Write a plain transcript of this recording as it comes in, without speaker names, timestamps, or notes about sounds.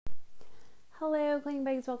Hello, cleaning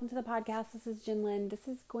bugs. Welcome to the podcast. This is Jinlin. This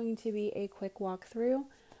is going to be a quick walkthrough.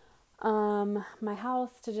 My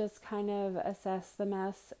house to just kind of assess the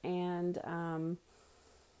mess, and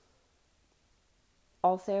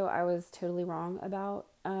also I was totally wrong about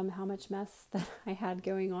how much mess that I had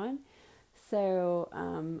going on. So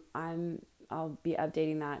I'll be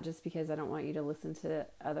updating that just because I don't want you to listen to the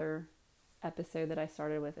other episode that I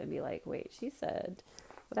started with and be like, wait, she said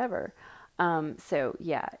whatever.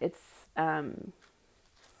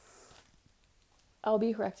 I'll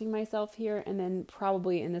be correcting myself here, and then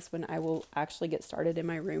probably in this one I will actually get started in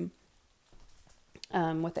my room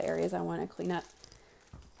with the areas I want to clean up.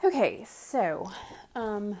 Okay, so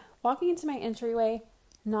walking into my entryway,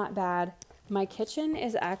 not bad. My kitchen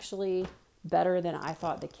is actually better than I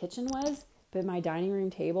thought the kitchen was, but my dining room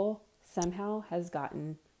table somehow has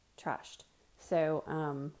gotten trashed.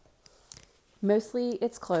 So mostly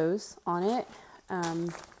it's clothes on it,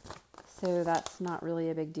 so that's not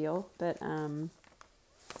really a big deal, but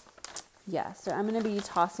yeah, so I'm going to be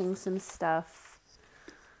tossing some stuff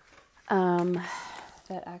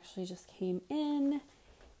that actually just came in,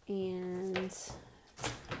 and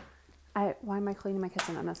why am I cleaning my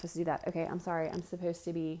kitchen? I'm not supposed to do that. Okay, I'm sorry. I'm supposed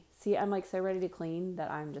to be, I'm like so ready to clean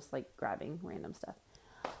that I'm just like grabbing random stuff.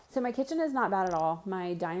 So my kitchen is not bad at all.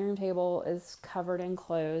 My dining room table is covered in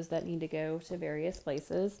clothes that need to go to various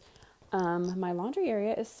places. My laundry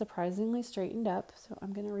area is surprisingly straightened up, so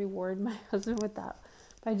I'm going to reward my husband with that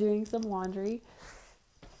by doing some laundry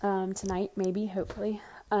tonight, maybe, hopefully.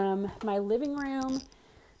 My living room,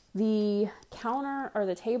 the counter or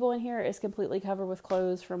the table in here is completely covered with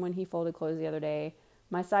clothes from when he folded clothes the other day.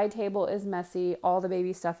 My side table is messy. All the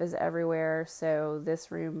baby stuff is everywhere, so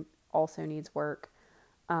this room also needs work.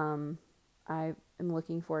 I am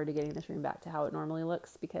looking forward to getting this room back to how it normally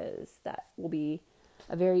looks, because that will be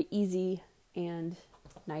a very easy and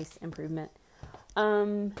nice improvement.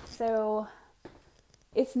 So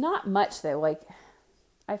it's not much though. Like,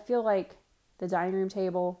 I feel like the dining room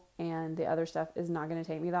table and the other stuff is not going to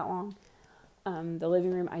take me that long. The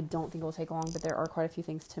living room, I don't think will take long, but there are quite a few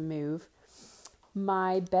things to move.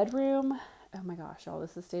 My bedroom, oh my gosh, y'all,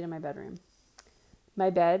 this is the state of my bedroom. My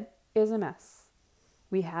bed is a mess.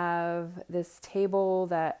 We have this table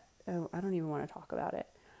that, I don't even want to talk about it.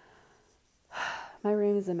 My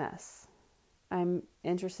room is a mess. I'm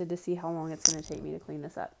interested to see how long it's going to take me to clean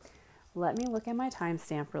this up. Let me look at my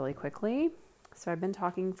timestamp really quickly. So I've been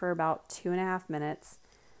talking for about 2.5 minutes.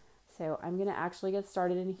 So I'm going to actually get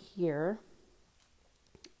started in here.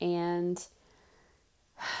 And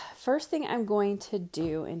first thing I'm going to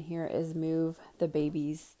do in here is move the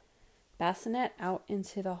baby's bassinet out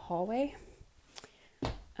into the hallway.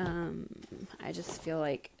 I just feel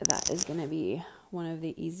like that is going to be one of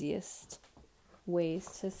the easiest ways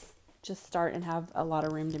to just start and have a lot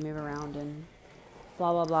of room to move around and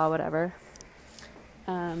blah, blah, blah, whatever.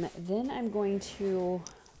 Then I'm going to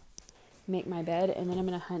make my bed, and then I'm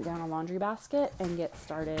going to hunt down a laundry basket and get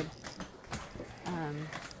started.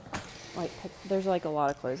 There's like a lot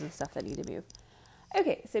of clothes and stuff that need to move.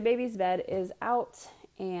 Okay, so baby's bed is out,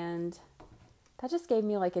 and that just gave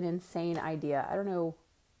me like an insane idea. I don't know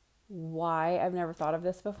why I've never thought of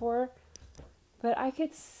this before, but I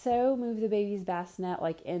could so move the baby's bassinet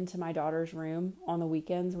like into my daughter's room on the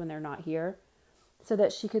weekends when they're not here, so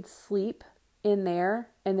that she could sleep in there,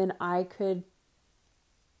 and then I could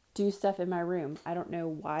do stuff in my room. I don't know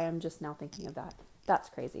why I'm just now thinking of that. That's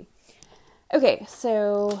crazy. Okay,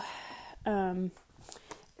 so isn't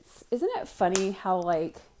it funny how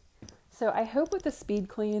so I hope with the speed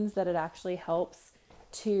cleans that it actually helps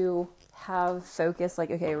to have focus,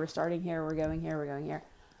 like, okay, we're starting here, we're going here, we're going here.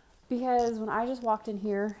 Because when I just walked in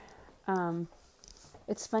here,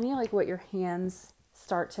 it's funny like what your hands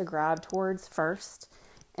start to grab towards first,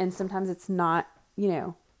 and sometimes it's not,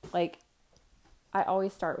 like I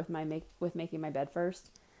always start with making my bed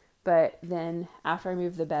first, but then after I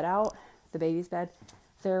moved the bed out, the baby's bed,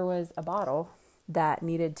 there was a bottle that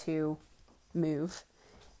needed to move,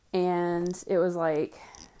 and it was like,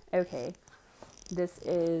 okay, this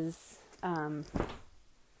is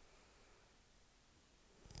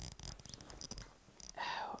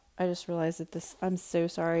I just realized that I'm so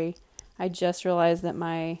sorry. I just realized that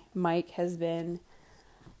my mic has been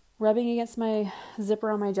rubbing against my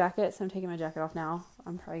zipper on my jacket, so I'm taking my jacket off now.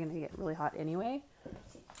 I'm probably going to get really hot anyway.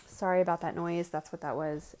 Sorry about that noise. That's what that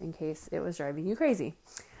was, in case it was driving you crazy.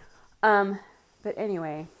 But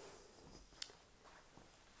anyway,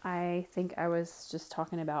 I think I was just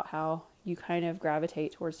talking about how you kind of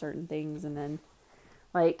gravitate towards certain things, and then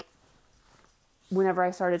like whenever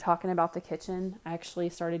I started talking about the kitchen, I actually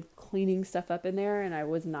started cleaning stuff up in there, and I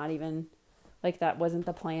was not even Like that wasn't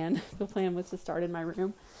the plan. The plan was to start in my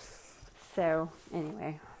room. So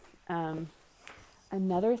anyway,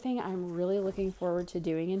 another thing I'm really looking forward to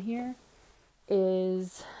doing in here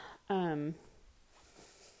is, have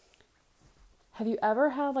you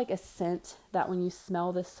ever had like a scent that when you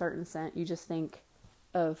smell this certain scent, you just think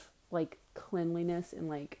of like cleanliness and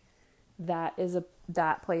like that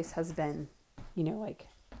place has been, like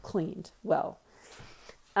cleaned well.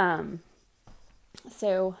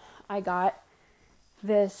 So I got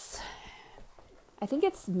this, I think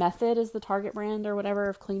it's Method is the Target brand or whatever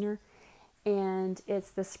of cleaner. And it's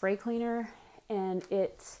the spray cleaner. And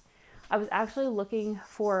I was actually looking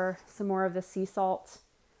for some more of the sea salt.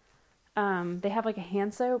 They have like a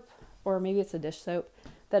hand soap, or maybe it's a dish soap,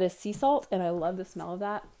 that is sea salt. And I love the smell of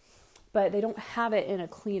that. But they don't have it in a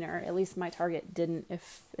cleaner. At least my Target didn't,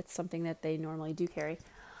 if it's something that they normally do carry.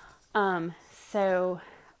 So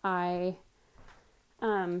I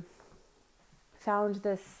found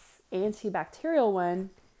this antibacterial one,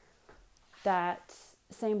 that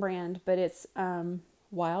same brand, but it's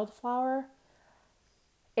Wildflower.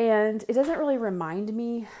 And it doesn't really remind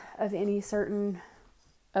me of any certain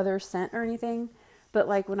other scent or anything. But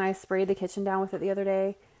like when I sprayed the kitchen down with it the other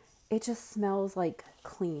day, it just smells like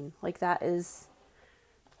clean. Like that is,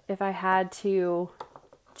 if I had to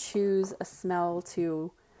choose a smell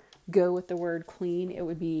to go with the word clean, it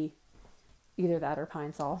would be either that or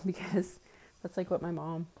Pine Sol, because that's like what my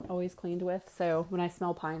mom always cleaned with. So when I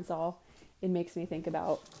smell Pine Sol, it makes me think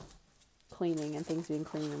about cleaning and things being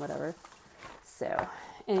clean and whatever. So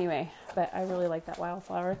anyway, but I really like that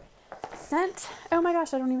Wildflower scent. Oh my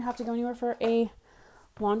gosh, I don't even have to go anywhere for a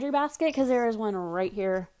laundry basket, because there is one right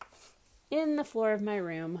here in the floor of my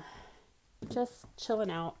room, just chilling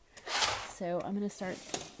out. So I'm going to start.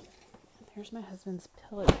 There's my husband's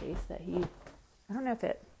pillowcase that I don't know if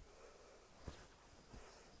it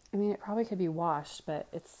probably could be washed, but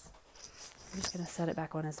I'm just going to set it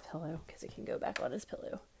back on his pillow, because it can go back on his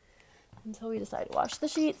pillow until we decide to wash the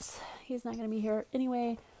sheets. He's not going to be here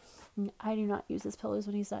anyway. I do not use his pillows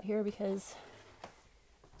when he's not here, because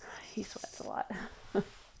he sweats a lot.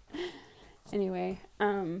 Anyway,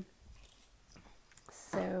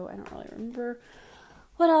 so I don't really remember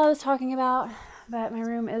what all I was talking about, but my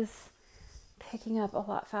room is picking up a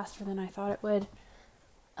lot faster than I thought it would.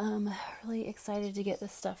 Really excited to get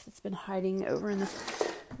this stuff that's been hiding over in this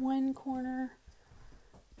one corner.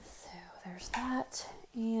 So there's that.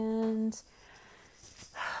 And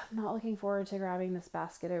I'm not looking forward to grabbing this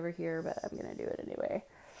basket over here, but I'm going to do it anyway.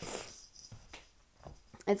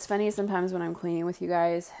 It's funny sometimes when I'm cleaning with you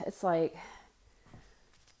guys, it's like,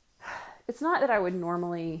 it's not that I would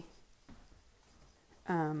normally,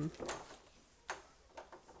 how am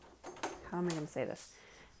I going to say this?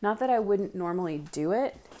 Not that I wouldn't normally do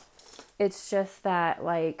it. It's just that,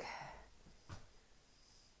 like,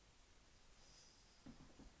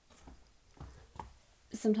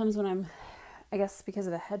 sometimes when I guess because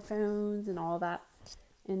of the headphones and all that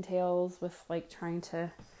entails with, like, trying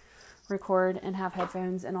to record and have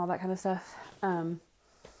headphones and all that kind of stuff,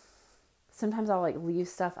 sometimes I'll, like, leave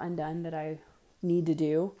stuff undone that I need to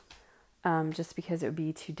do, just because it would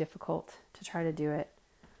be too difficult to try to do it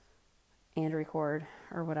and record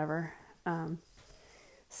or whatever.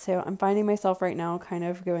 So I'm finding myself right now kind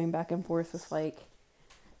of going back and forth with like,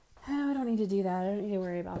 oh, I don't need to do that. I don't need to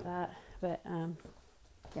worry about that. But,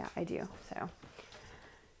 yeah, I do. So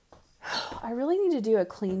I really need to do a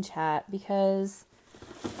clean chat, because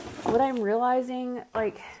what I'm realizing,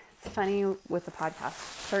 like, it's funny with the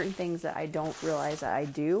podcast, certain things that I don't realize that I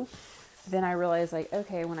do, then I realize, like,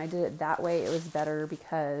 okay, when I did it that way, it was better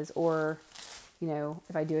because, or,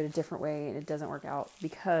 if I do it a different way and it doesn't work out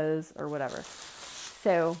because, or whatever.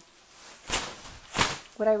 So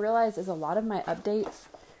what I realized is a lot of my updates,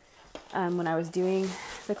 when I was doing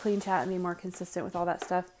the clean chat and being more consistent with all that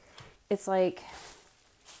stuff, it's like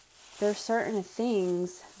there's certain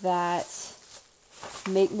things that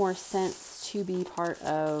make more sense to be part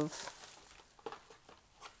of,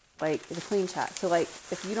 like, the clean chat. So, like,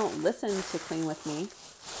 if you don't listen to Clean With Me,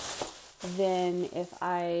 then if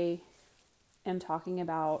I am talking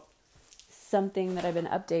about something that I've been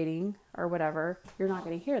updating or whatever, you're not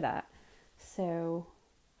going to hear that. So,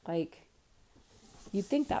 like, you'd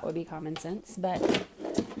think that would be common sense, but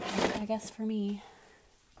I guess for me,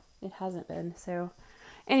 it hasn't been. So,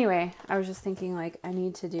 anyway, I was just thinking, like, I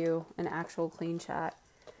need to do an actual clean chat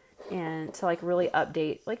and to, like, really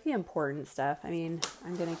update, like, the important stuff. I mean,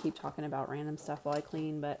 I'm going to keep talking about random stuff while I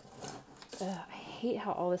clean, but I hate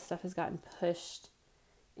how all this stuff has gotten pushed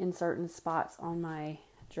in certain spots on my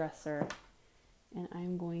dresser. And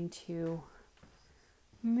I'm going to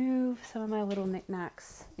move some of my little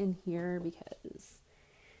knickknacks in here because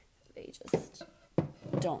they just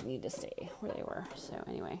don't need to stay where they were. So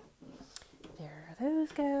anyway, there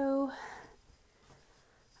those go.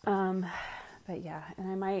 But yeah,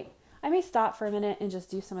 and I may stop for a minute and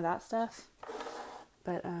just do some of that stuff.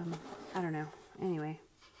 But I don't know. Anyway,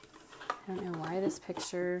 I don't know why this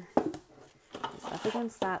picture is up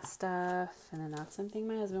against that stuff, and then that's something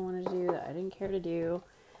my husband wanted to do that I didn't care to do.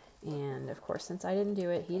 And of course, since I didn't do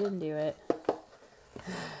it, he didn't do it.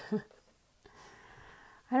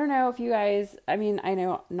 I don't know if you guys, I mean, I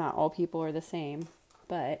know not all people are the same,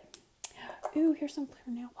 but, ooh, here's some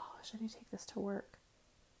clear nail polish. I need to take this to work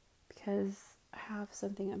because I have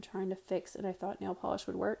something I'm trying to fix and I thought nail polish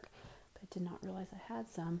would work, but I did not realize I had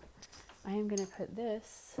some. I am going to put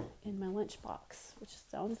this in my lunchbox, which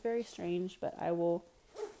sounds very strange, but I will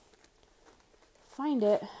find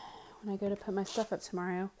it when I go to put my stuff up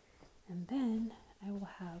tomorrow, and then I will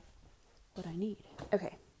have what I need.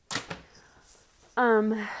 Okay.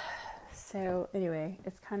 So anyway,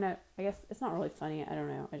 it's kind of, I guess it's not really funny. I don't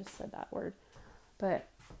know. I just said that word, but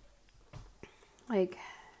like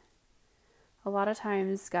a lot of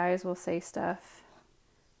times guys will say stuff,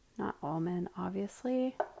 not all men,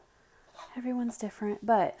 obviously, everyone's different,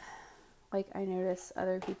 but like I notice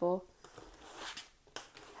other people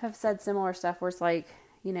have said similar stuff where it's like,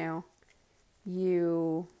 you know,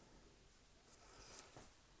 you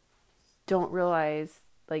don't realize,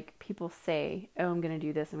 like, people say, oh, I'm going to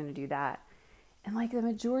do this, I'm going to do that. And, like, the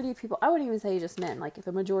majority of people, I wouldn't even say just men, like,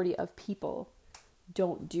 the majority of people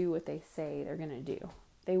don't do what they say they're going to do.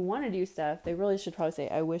 They want to do stuff. They really should probably say,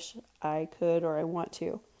 I wish I could, or I want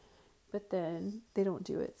to. But then they don't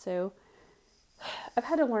do it. So I've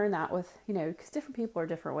had to learn that with, you know, because different people are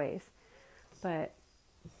different ways. But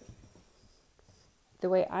the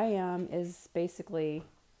way I am is basically,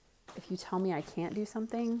 if you tell me I can't do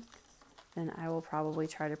something, then I will probably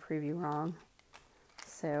try to prove you wrong.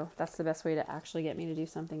 So that's the best way to actually get me to do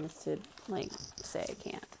something, is to, like, say I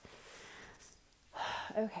can't.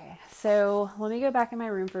 Okay, so let me go back in my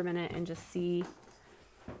room for a minute and just see.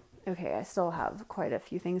 Okay, I still have quite a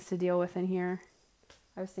few things to deal with in here.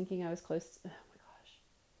 I was thinking I was close to, oh my gosh.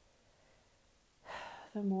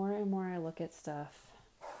 The more and more I look at stuff,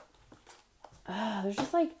 there's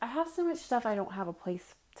just like, I have so much stuff I don't have a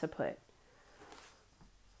place to put.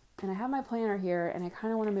 And I have my planner here, and I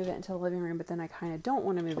kind of want to move it into the living room, but then I kind of don't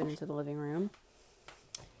want to move it into the living room.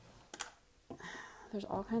 There's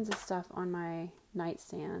all kinds of stuff on my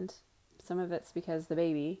nightstand. Some of it's because the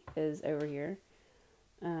baby is over here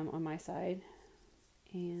on my side.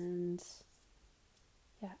 And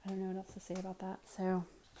yeah, I don't know what else to say about that. So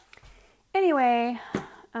anyway,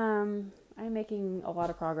 I'm making a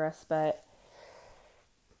lot of progress, but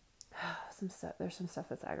there's some stuff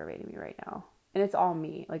that's aggravating me right now. And it's all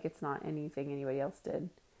me. Like, it's not anything anybody else did.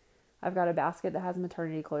 I've got a basket that has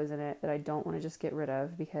maternity clothes in it that I don't want to just get rid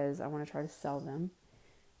of because I want to try to sell them.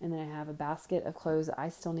 And then I have a basket of clothes that I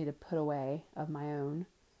still need to put away of my own,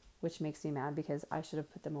 which makes me mad because I should have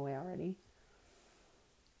put them away already.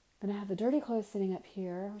 Then I have the dirty clothes sitting up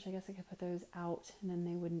here, which I guess I could put those out and then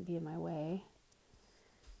they wouldn't be in my way.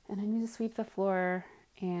 And I need to sweep the floor,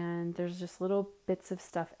 and there's just little bits of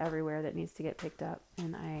stuff everywhere that needs to get picked up.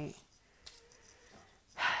 And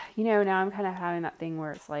you know, now I'm kind of having that thing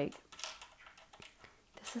where it's like,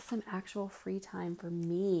 this is some actual free time for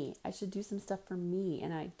me. I should do some stuff for me,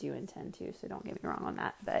 and I do intend to, so don't get me wrong on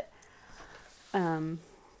that. But,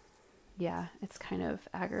 yeah, it's kind of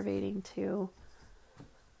aggravating too.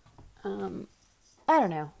 I don't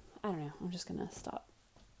know. I'm just going to stop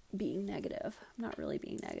being negative. I'm not really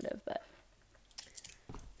being negative, but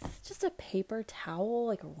it's just a paper towel,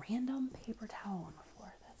 like a random paper towel on the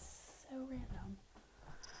floor. That's so random.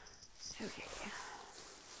 Okay.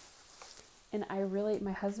 And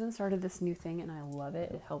my husband started this new thing, and I love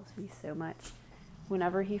it. It helps me so much.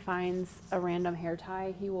 Whenever he finds a random hair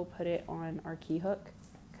tie, he will put it on our key hook,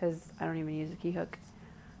 because I don't even use a key hook.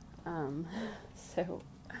 So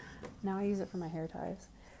now I use it for my hair ties.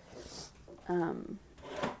 Oh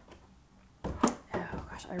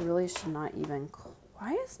gosh, I really should not even,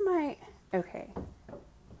 okay.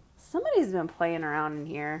 Somebody's been playing around in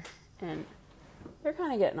here, and they're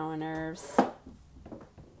kind of getting on my nerves.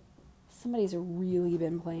 Somebody's really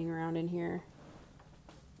been playing around in here.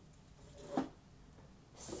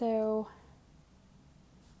 So,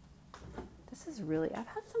 this is really, I've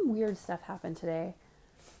had some weird stuff happen today.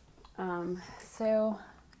 So,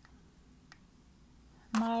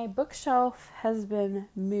 my bookshelf has been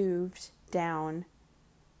moved down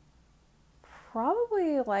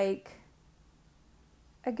probably like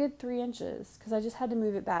a good 3 inches, because I just had to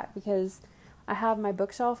move it back because I have my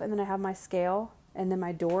bookshelf, and then I have my scale, and then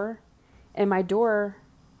my door. And my door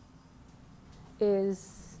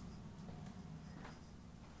is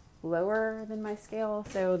lower than my scale.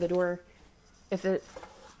 So the door, if it,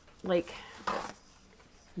 like,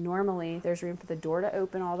 normally there's room for the door to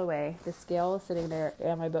open all the way. The scale is sitting there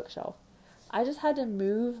and my bookshelf. I just had to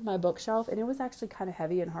move my bookshelf, and it was actually kind of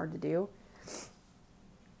heavy and hard to do.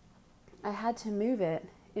 I had to move it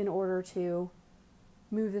in order to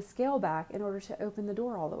move the scale back in order to open the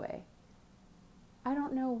door all the way. I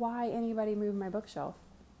don't know why anybody moved my bookshelf.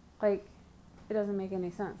 Like, it doesn't make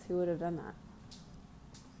any sense. Who would have done that?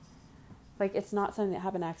 Like, it's not something that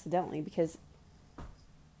happened accidentally, because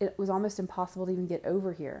it was almost impossible to even get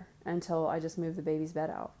over here until I just moved the baby's bed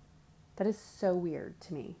out. That is so weird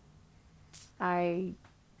to me. I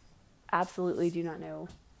absolutely do not know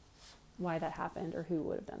why that happened or who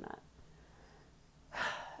would have done that.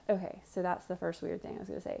 Okay, so that's the first weird thing I was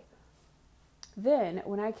going to say. Then,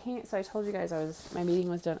 when I came, so I told you guys my meeting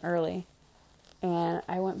was done early, and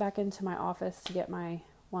I went back into my office to get my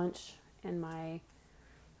lunch and my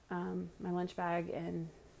lunch bag and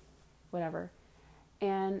whatever.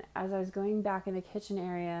 And as I was going back in the kitchen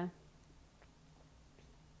area,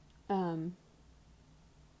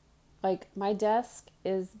 like, my desk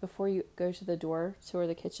is, before you go to the door to where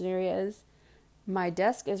the kitchen area is, my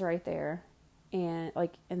desk is right there. And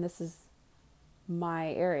this is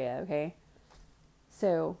my area, okay?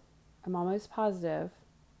 So, I'm almost positive.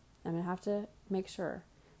 I'm going to have to make sure.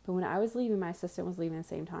 But when I was leaving, my assistant was leaving at the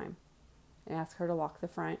same time. I asked her to lock the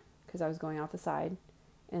front, because I was going out the side,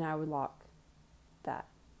 and I would lock that.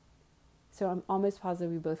 So, I'm almost positive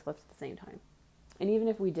we both left at the same time. And even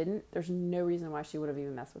if we didn't, there's no reason why she would have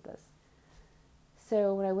even messed with this.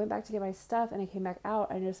 So, when I went back to get my stuff and I came back out,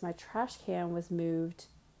 I noticed my trash can was moved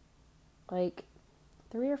like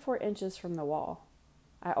 3 or 4 inches from the wall.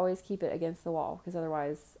 I always keep it against the wall, because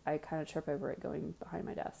otherwise I kind of trip over it going behind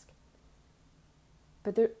my desk.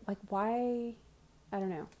 But why? I don't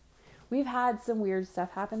know. We've had some weird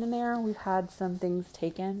stuff happen in there. We've had some things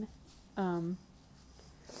taken. And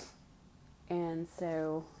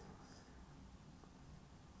so,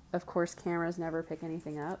 of course, cameras never pick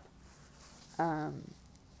anything up.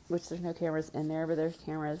 Which there's no cameras in there, but there's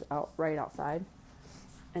cameras right outside.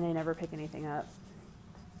 And they never pick anything up.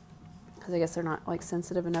 Because I guess they're not, like,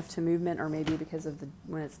 sensitive enough to movement, or maybe because of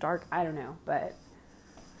when it's dark. I don't know. But,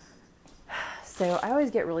 so I always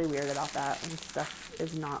get really weird about that when stuff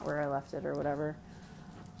is not where I left it or whatever.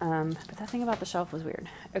 But that thing about the shelf was weird.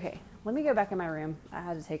 Okay, let me go back in my room. I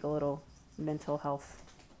had to take a little mental health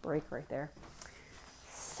break right there.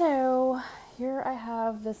 So, here I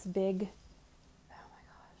have this big, oh my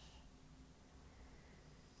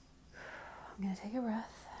gosh. I'm going to take a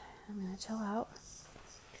breath. I'm going to chill out.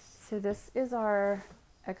 So this is our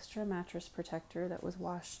extra mattress protector that was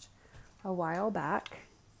washed a while back.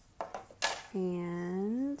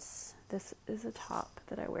 And this is a top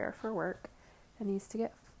that I wear for work. It needs to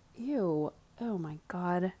get, ew, oh my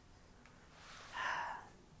God.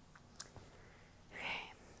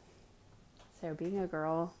 Okay. So being a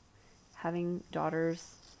girl, having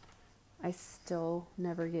daughters, I still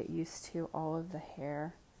never get used to all of the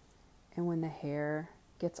hair. And when the hair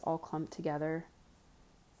gets all clumped together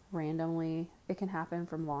randomly, it can happen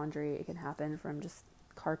from laundry, it can happen from just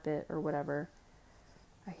carpet or whatever.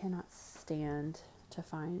 I cannot stand to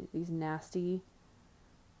find these nasty,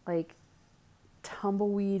 like,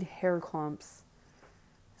 tumbleweed hair clumps.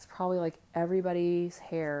 It's probably like everybody's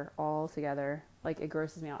hair all together. Like, it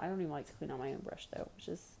grosses me out. I don't even like to clean out my own brush though, which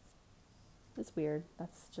is, it's weird.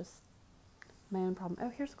 That's just my own problem.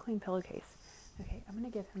 Oh, here's a clean pillowcase. Okay, I'm gonna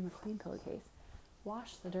give him a clean pillowcase.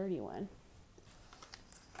 Wash the dirty one.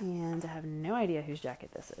 And I have no idea whose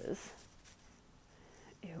jacket this is.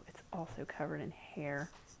 Ew, it's also covered in hair.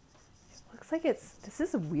 It looks like this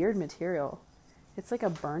is a weird material. It's like a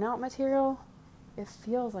burnout material. It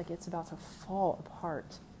feels like it's about to fall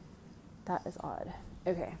apart. That is odd.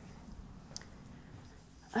 Okay.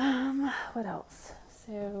 What else?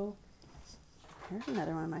 So, here's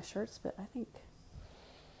another one of my shirts, but I think,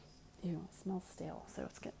 ew, it smells stale, so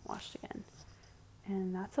it's getting washed again.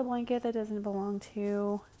 And that's a blanket that doesn't belong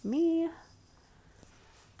to me.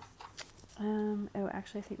 Oh,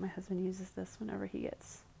 actually, I think my husband uses this whenever he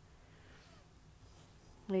gets,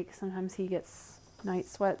 like, sometimes he gets night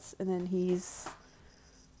sweats, and then he's,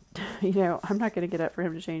 I'm not going to get up for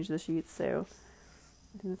him to change the sheets, so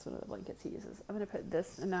I think that's one of the blankets he uses. I'm going to put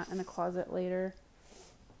this and that in the closet later.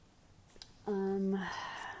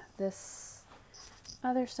 This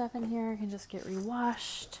other stuff in here can just get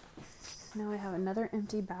rewashed. Now I have another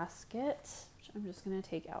empty basket, which I'm just going to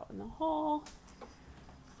take out in the hall.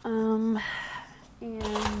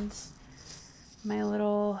 And my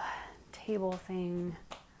little table thing.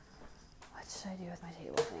 What should I do with my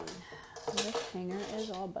table thing? This hanger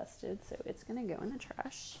is all busted, so it's gonna go in the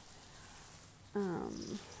trash.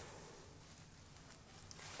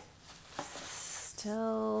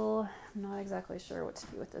 Still not exactly sure what to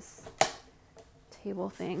do with this table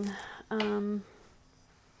thing.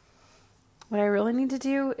 What I really need to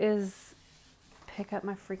do is pick up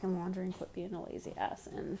my freaking laundry and quit being a lazy ass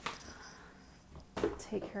and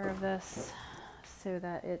take care of this so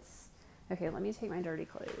that it's okay. Let me take my dirty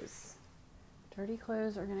clothes. Dirty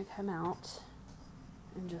clothes are gonna come out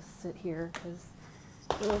and just sit here because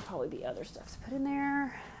there will probably be other stuff to put in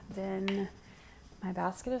there. Then my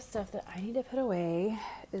basket of stuff that I need to put away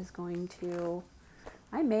is going to,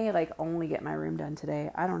 I may like only get my room done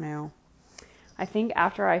today. I don't know. I think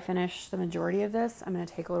after I finish the majority of this, I'm going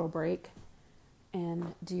to take a little break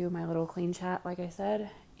and do my little clean chat, like I said,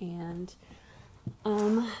 and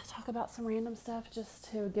talk about some random stuff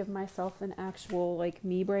just to give myself an actual like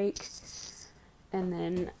me break. And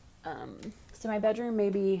then, so my bedroom may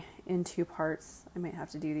be in 2 parts. I might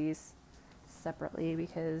have to do these separately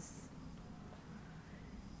because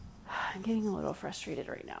I'm getting a little frustrated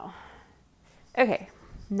right now. Okay,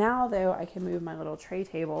 now though I can move my little tray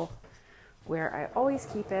table where I always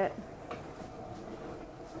keep it.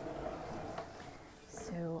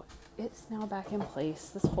 So it's now back in place.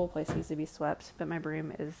 This whole place needs to be swept, but my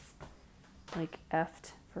broom is like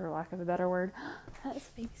effed, for lack of a better word. That is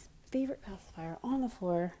baby's favorite pacifier on the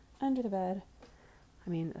floor, under the bed. I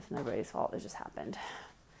mean, it's nobody's fault. It just happened.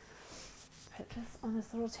 Put this on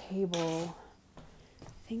this little table.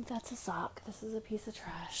 I think that's a sock. This is a piece of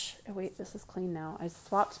trash. Oh wait, this is clean now. I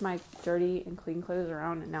swapped my dirty and clean clothes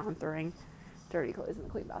around, and now I'm throwing dirty clothes in the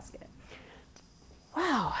clean basket.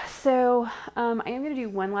 Wow. So I am going to do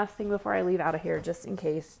one last thing before I leave out of here, just in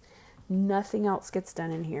case nothing else gets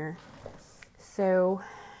done in here. So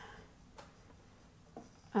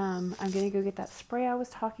I'm going to go get that spray I was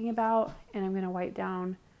talking about, and I'm going to wipe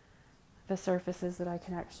down the surfaces that I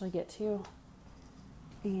can actually get to.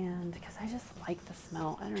 And because I just like the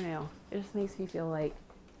smell. I don't know. It just makes me feel like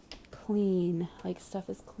clean, like stuff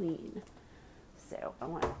is clean. So I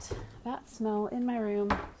want that smell in my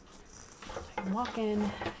room. I can walk in,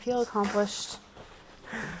 feel accomplished.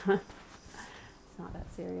 It's not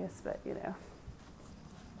that serious, but you know.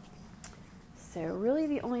 So really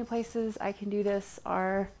the only places I can do this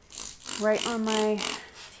are right on my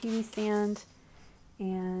TV stand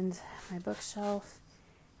and my bookshelf,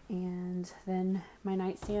 and then my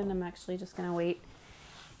nightstand. I'm actually just going to wait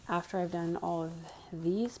after I've done all of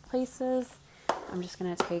these places. I'm just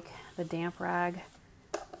going to take the damp rag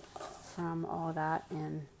from all of that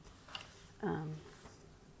and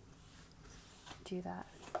do that.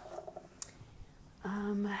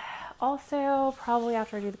 Also, probably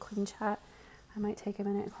after I do the clean chat, I might take a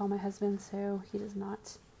minute and call my husband so he does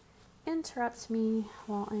not interrupt me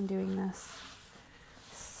while I'm doing this.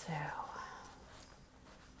 So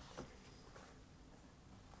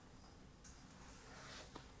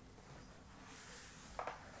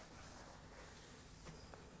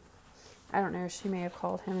I don't know, she may have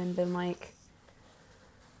called him and been like,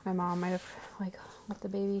 my mom might have like let the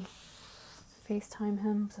baby FaceTime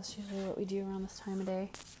him. That's usually what we do around this time of day.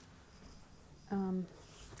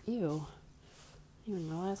 Ew. I didn't even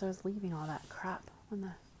realize I was leaving all that crap on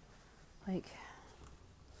the, like,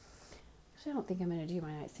 actually I don't think I'm going to do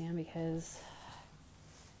my nightstand because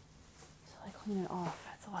until I clean it off,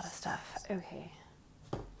 that's a lot of stuff. Okay.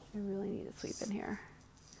 I really need to sleep in here.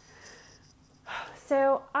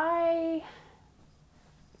 So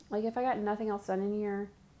if I got nothing else done in here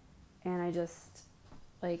and I just,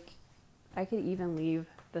 like, I could even leave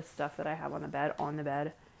the stuff that I have on the bed,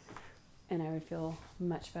 and I would feel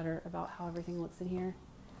much better about how everything looks in here.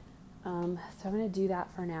 So I'm going to do that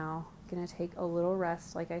for now. I'm going to take a little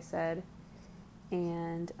rest, like I said,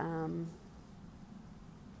 and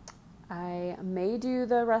I may do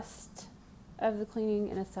the rest of the cleaning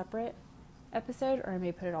in a separate episode, or I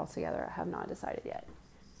may put it all together. I have not decided yet.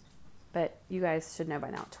 But you guys should know by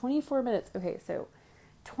now. 24 minutes. Okay, so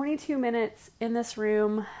 22 minutes in this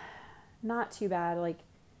room. Not too bad. Like,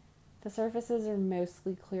 the surfaces are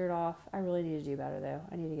mostly cleared off. I really need to do better, though.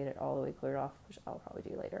 I need to get it all the way cleared off, which I'll probably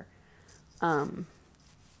do later.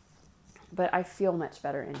 But I feel much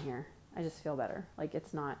better in here. I just feel better. Like,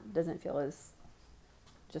 doesn't feel as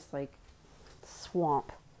just like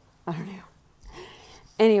swamp. I don't know.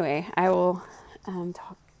 Anyway, I will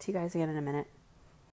talk to you guys again in a minute.